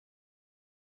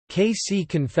KC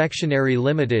Confectionery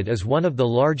Limited is one of the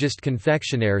largest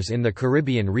confectionaires in the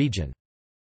Caribbean region.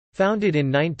 Founded in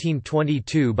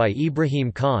 1922 by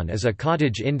Ibrahim Khan as a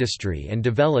cottage industry and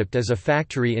developed as a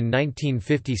factory in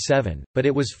 1957, but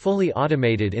it was fully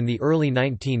automated in the early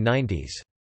 1990s.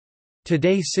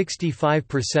 Today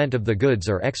 65% of the goods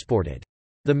are exported.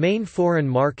 The main foreign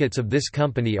markets of this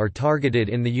company are targeted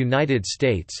in the United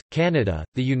States, Canada,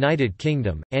 the United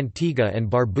Kingdom, Antigua and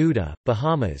Barbuda,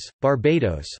 Bahamas,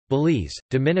 Barbados, Belize,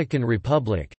 Dominican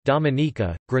Republic,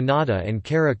 Dominica, Grenada and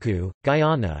Carriacou,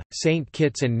 Guyana, St.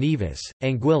 Kitts and Nevis,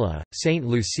 Anguilla, St.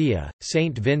 Lucia,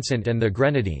 St. Vincent and the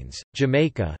Grenadines,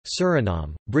 Jamaica,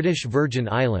 Suriname, British Virgin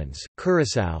Islands,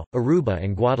 Curaçao, Aruba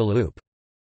and Guadeloupe.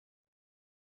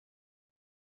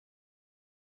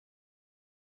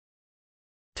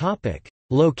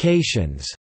 Locations.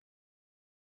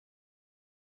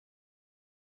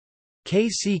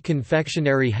 KC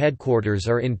Confectionery headquarters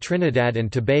are in Trinidad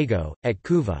and Tobago, at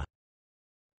Cuva.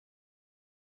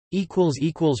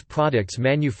 Products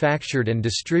manufactured and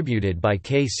distributed by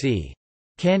KC.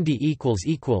 Candy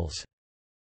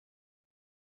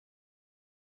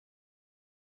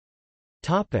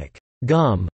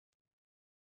Gum.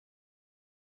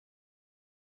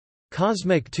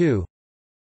 Cosmic 2,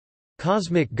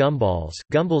 Cosmic Gumballs,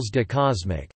 Gumballs de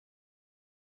Cosmic,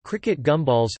 Cricket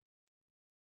Gumballs,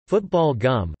 Football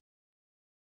Gum,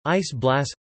 Ice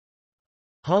Blast,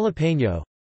 Jalapeno,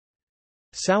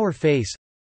 Sour Face,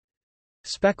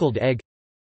 Speckled Egg,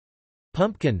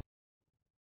 Pumpkin,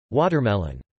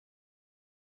 Watermelon.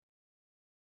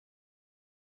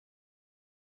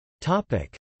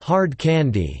 Hard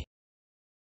candy.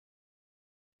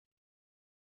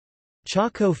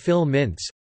 Choco Fill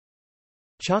Mints,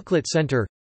 Chocolate Center,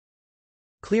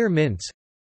 Clear Mints,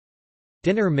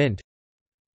 Dinner Mint,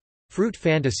 Fruit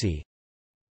Fantasy,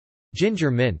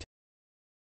 Ginger Mint,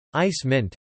 Ice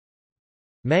Mint,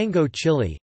 Mango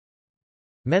Chili,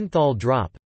 Menthol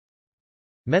Drop,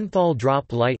 Menthol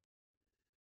Drop Light,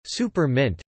 Super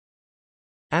Mint,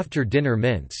 After Dinner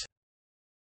Mints.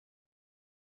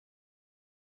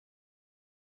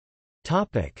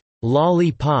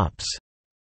 Lolli Pops.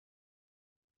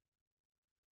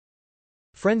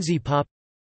 Frenzy Pop,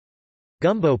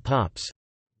 Gumbo Pops,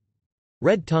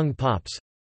 Red Tongue Pops,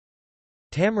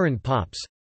 Tamarind Pops,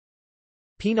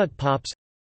 Peanut Pops,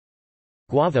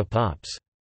 Guava Pops.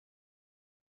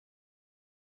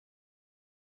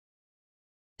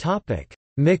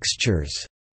 Mixtures.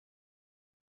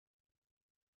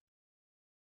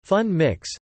 Fun Mix,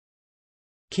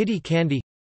 Kitty Candy,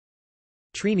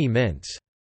 Trini Mints.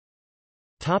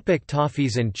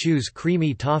 Toffees and Chews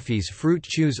Creamy Toffees Fruit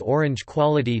Chews Orange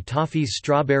Quality Toffees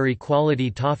Strawberry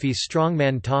Quality Toffees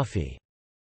Strongman Toffee.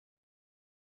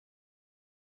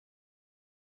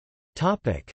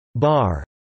 Bar.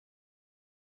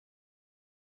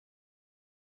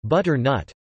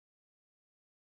 Butternut,